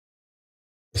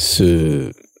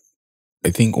So I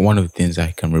think one of the things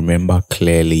I can remember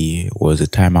clearly was the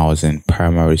time I was in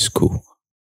primary school,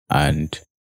 and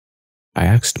I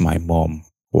asked my mom,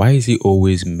 why is it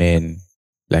always men?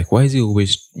 Like, why is it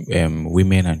always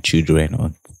women and children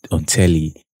on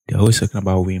telly? They're always talking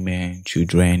about women,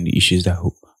 children, the issues that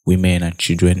women and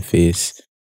children face.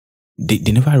 They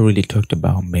never really talked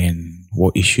about men,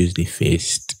 what issues they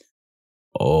faced,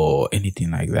 or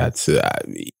anything like that. So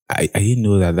I didn't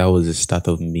know that was the start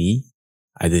of me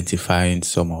identifying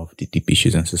some of the deep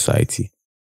issues in society.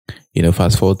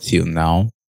 Fast forward till now,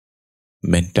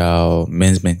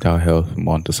 men's mental health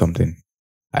month or something.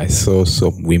 I saw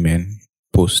some women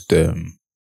post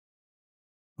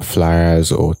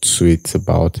flyers or tweets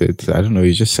about it. I don't know,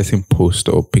 it's just certain posts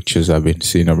or pictures I've been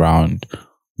seeing around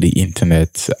the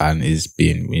internet, and it's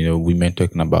been, women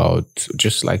talking about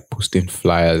just like posting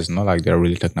flyers, not like they're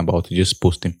really talking about it, just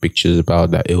posting pictures about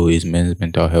that, it's men's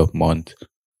mental health month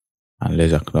and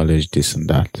let's acknowledge this and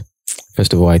that.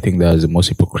 First of all, I think that is the most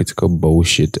hypocritical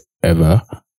bullshit ever.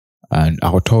 And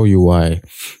I'll tell you why.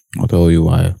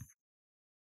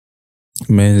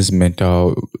 Men's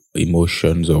mental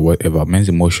emotions or whatever, men's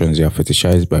emotions, they are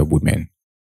fetishized by women.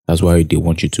 That's why they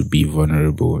want you to be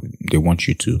vulnerable. They want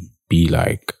you to be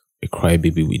like a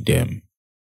crybaby with them.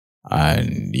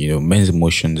 And, men's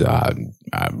emotions are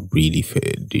really,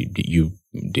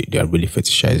 they are really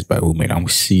fetishized by women. And we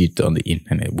see it on the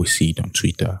internet. We see it on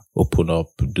Twitter. Open up,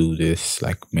 do this.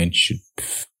 Like, men should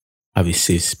have a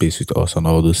safe space with us and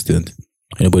all those things.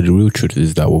 But the real truth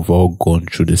is that we've all gone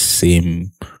through the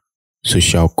same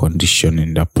social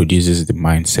conditioning that produces the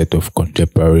mindset of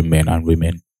contemporary men and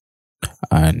women.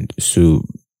 And so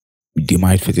they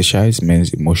might fetishize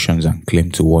men's emotions and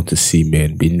claim to want to see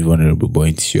men being vulnerable, but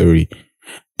in theory,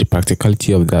 the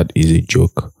practicality of that is a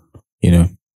joke,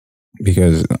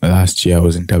 because last year I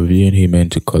was interviewing women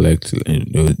to collect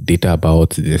data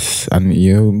about this, and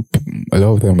a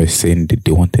lot of them were saying that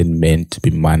they wanted men to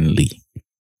be manly.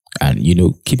 And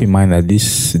keep in mind that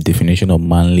this definition of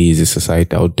manly is a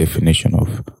societal definition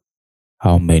of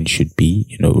how men should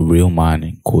be, real man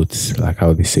in quotes, like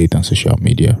how they say it on social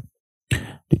media.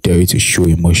 They tell you to show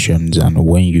emotions, and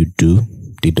when you do,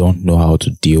 they don't know how to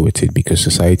deal with it because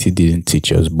society didn't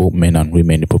teach us, both men and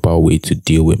women, the proper way to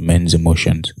deal with men's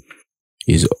emotions.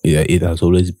 It has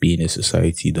always been a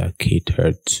society that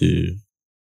catered to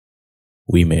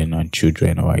women and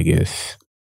children, or I guess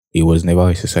it was never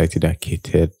a society that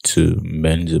catered to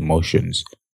men's emotions.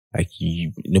 Like,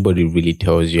 nobody really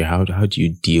tells you how do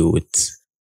you deal with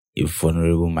a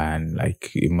vulnerable man,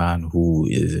 like a man who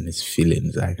is in his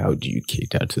feelings. Like, how do you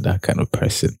cater to that kind of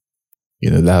person?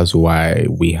 That's why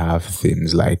we have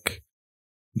things like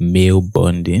male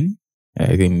bonding.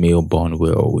 I think male bond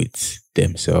well with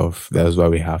themselves. That's why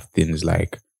we have things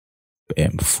like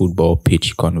football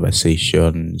pitch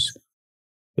conversations,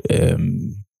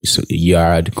 so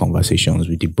yard conversations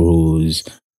with the bros,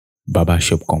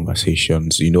 barbershop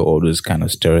conversations, all those kind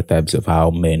of stereotypes of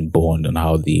how men bond and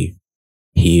how they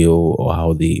heal or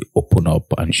how they open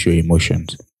up and show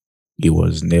emotions. It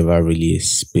was never really a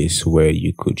space where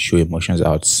you could show emotions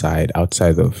outside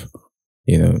of,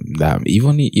 that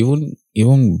even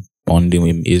bonding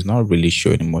with is not really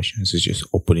showing emotions. It's just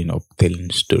opening up, telling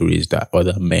stories that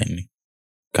other men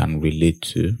can relate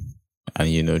to,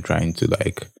 and trying to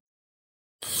like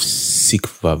seek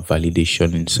for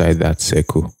validation inside that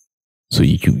circle. So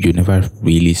you never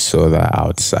really saw that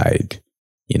outside,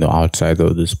 outside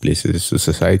of those places. So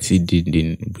society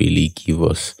didn't really give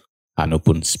us an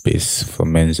open space for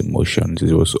men's emotions.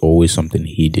 It was always something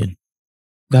hidden.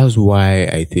 That's why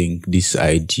I think this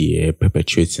idea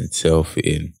perpetuates itself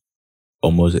in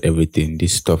almost everything.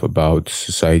 This stuff about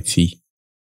society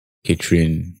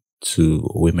catering to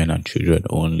women and children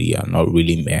only and not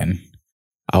really men.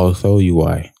 I'll tell you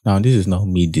why. Now, this is not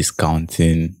me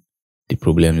discounting the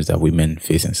problems that women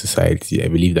face in society. I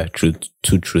believe that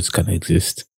two truths can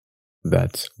exist.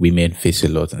 That women face a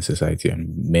lot in society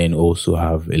and men also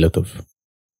have a lot of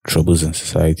troubles in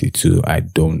society too.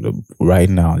 Right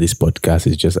now, this podcast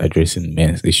is just addressing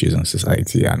men's issues in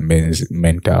society and men's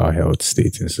mental health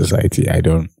state in society. I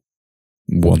don't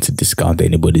want to discount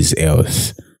anybody's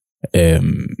else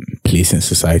place in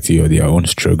society or their own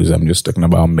struggles. I'm just talking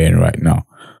about men right now.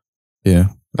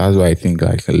 That's why I think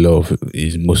like love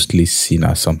is mostly seen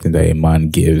as something that a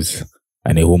man gives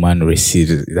and a woman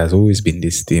receives. It has always been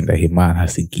this thing that a man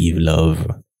has to give love,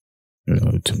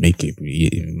 to make it.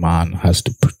 A man has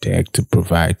to protect, to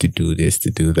provide, to do this,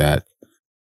 to do that.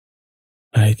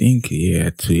 I think,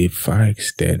 to a far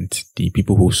extent, the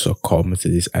people who succumb to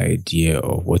this idea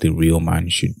of what a real man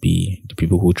should be, the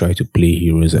people who try to play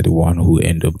heroes are the one who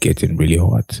end up getting really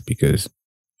hurt because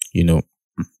You know,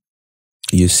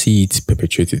 you see it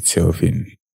perpetuate itself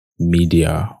in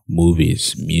media,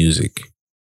 movies, music.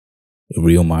 A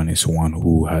real man is one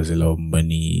who has a lot of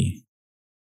money,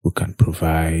 who can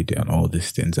provide and all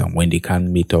these things. And when they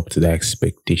can't meet up to the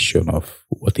expectation of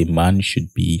what a man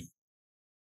should be,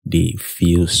 they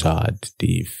feel sad.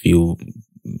 They feel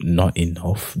not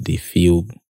enough. They feel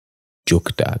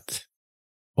joked at.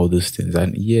 All those things.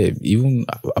 And yeah, even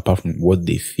apart from what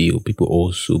they feel, people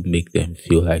also make them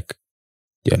feel like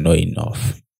they're not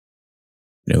enough.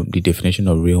 The definition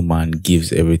of real man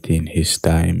gives everything: his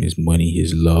time, his money,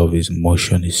 his love, his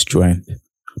emotion, his strength.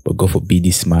 But God forbid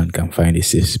this man can find a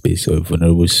safe space or a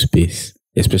vulnerable space,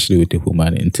 especially with a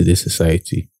woman in today's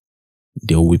society.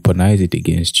 They'll weaponize it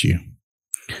against you.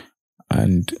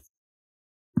 And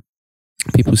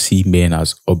people see men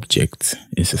as objects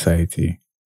in society.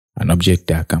 An object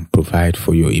that can provide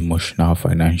for your emotional,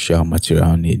 financial,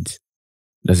 material needs.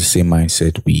 That's the same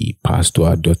mindset we pass to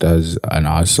our daughters and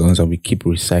our sons, and we keep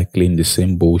recycling the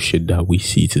same bullshit that we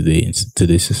see today in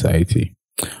today's society.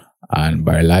 And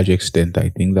by a large extent, I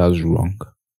think that's wrong.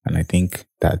 And I think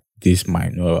that this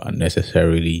might not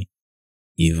necessarily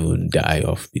even die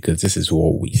off, because this is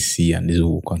what we see and this is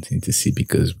what we'll continue to see,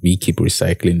 because we keep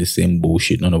recycling the same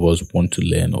bullshit. None of us want to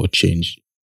learn or change.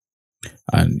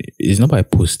 And it's not by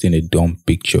posting a dumb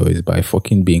picture, it's by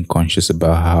fucking being conscious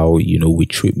about how, we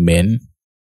treat men,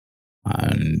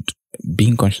 and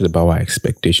being conscious about our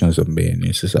expectations of men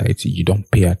in society. You don't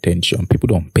pay attention. People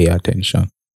don't pay attention.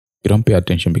 They don't pay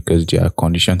attention because they are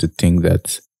conditioned to think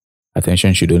that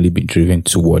attention should only be driven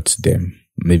towards them.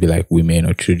 Maybe like women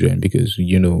or children, because,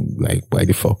 like, why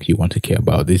the fuck you want to care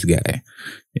about this guy?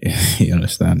 You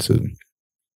understand? So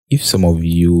if some of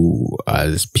you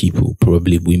as people,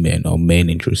 probably women or men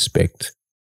in retrospect,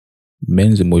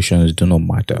 men's emotions do not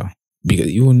matter. Because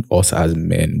even us as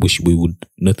men, we would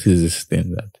notice this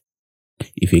thing that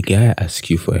if a guy asks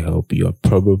you for help, you're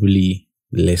probably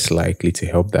less likely to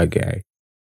help that guy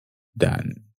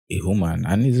than a woman.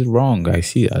 And it's wrong. I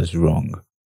see it as wrong.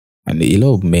 And a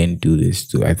lot of men do this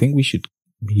too. I think we should,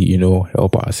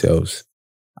 help ourselves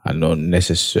and not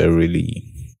necessarily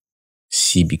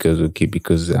see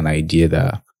because an idea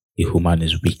that a woman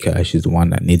is weaker, she's the one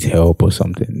that needs help or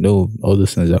something. No, all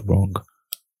those things are wrong.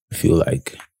 I feel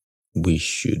like we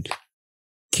should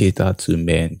cater to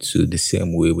men to the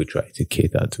same way we try to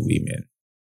cater to women.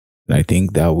 And I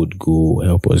think that would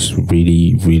help us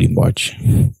really, really much.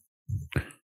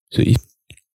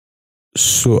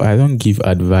 So I don't give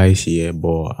advice here,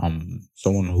 but I'm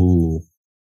someone who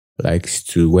likes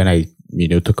to, when I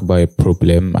talk about a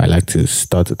problem, I like to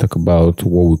start to talk about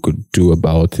what we could do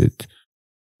about it.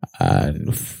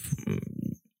 And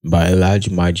by a large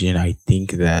margin, I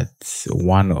think that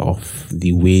one of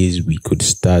the ways we could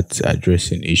start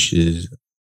addressing issues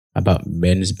about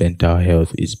men's mental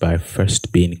health is by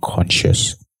first being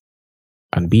conscious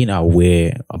and being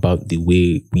aware about the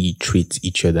way we treat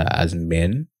each other as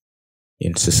men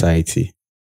in society.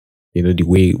 The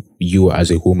way you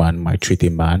as a woman might treat a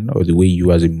man, or the way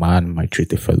you as a man might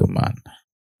treat a fellow man.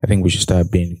 I think we should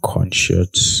start being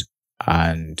conscious.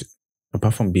 And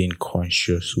apart from being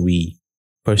conscious, we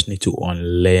first need to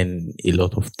unlearn a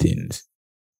lot of things.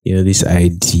 This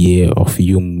idea of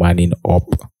you manning up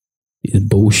is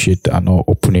bullshit, and not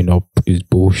opening up is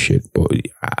bullshit. But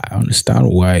I understand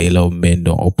why a lot of men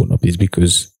don't open up. Is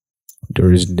because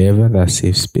there is never that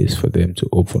safe space for them to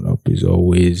open up. It's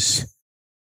always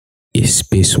a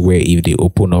space where if they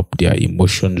open up, their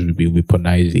emotions will be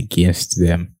weaponized against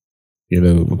them.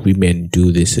 Women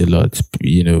do this a lot.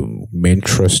 Men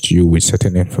trust you with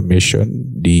certain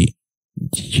information. They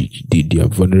are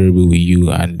vulnerable with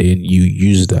you, and then you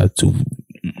use that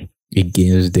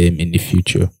against them in the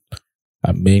future.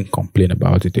 And men complain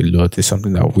about it a lot. It's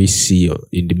something that we see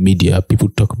in the media. People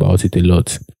talk about it a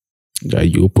lot. That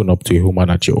you open up to a woman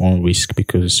at your own risk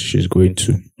because she's going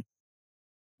to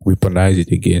weaponize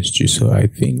it against you. So I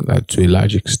think that to a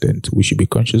large extent, we should be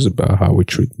conscious about how we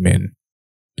treat men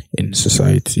in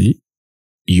society.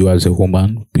 You as a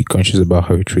woman, be conscious about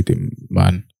how you treat a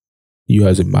man. You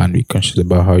as a man, be conscious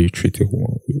about how you treat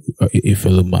a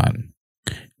fellow man.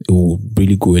 It will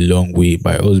really go a long way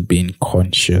by us being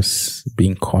conscious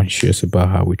about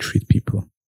how we treat people.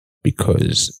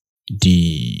 Because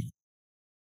the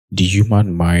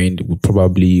human mind will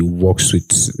probably work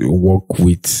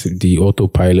with the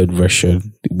autopilot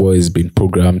version, what has been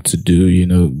programmed to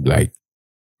do, like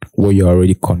what you're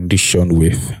already conditioned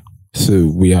with.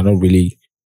 So we are not really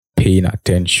paying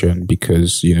attention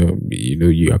because,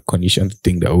 you are conditioned to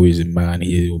think that, oh, he's a man,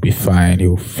 he will be fine,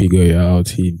 he'll figure it out,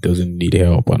 he doesn't need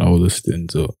help and all those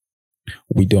things. So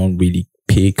we don't really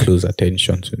pay close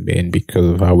attention to men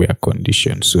because of how we are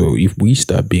conditioned. So if we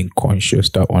start being conscious,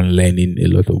 start unlearning a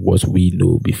lot of what we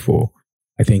know before,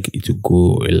 I think it will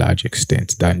go a large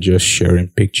extent than just sharing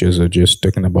pictures or just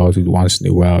talking about it once in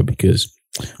a while, because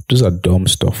those are dumb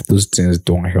stuff. Those things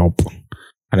don't help.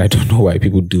 And I don't know why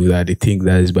people do that. They think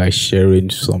that is by sharing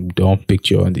some dumb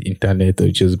picture on the internet, or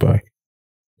just by,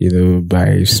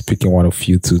 by speaking one of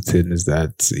you two things,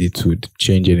 that it would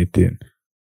change anything.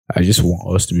 I just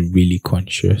want us to be really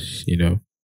conscious,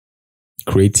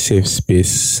 create safe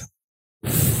space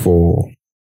for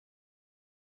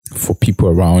people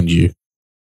around you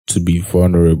to be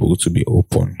vulnerable, to be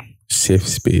open. Safe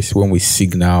space when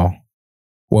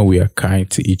we are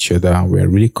kind to each other and we are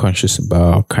really conscious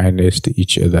about our kindness to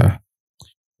each other.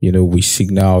 We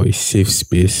signal a safe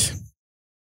space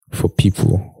for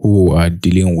people who are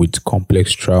dealing with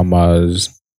complex traumas,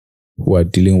 who are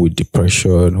dealing with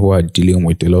depression, who are dealing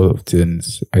with a lot of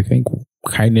things. I think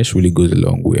kindness really goes a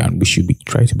long way, and we should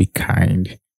try to be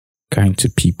kind to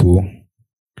people.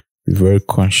 Be very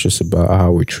conscious about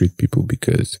how we treat people,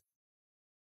 because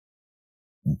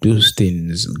those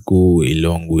things go a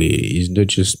long way. It's not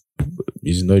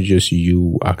just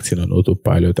you acting on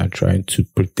autopilot and trying to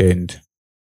pretend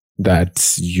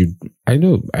that I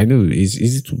know it's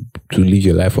easy to live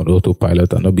your life on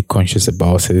autopilot and not be conscious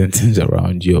about certain things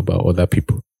around you, about other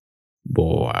people.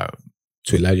 But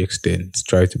to a large extent,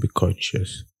 try to be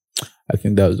conscious. I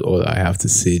think that's all I have to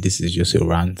say. This is just a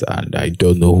rant, and I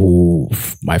don't know who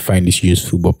might find this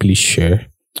useful, but please share.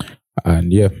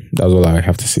 And yeah, that's all I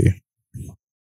have to say.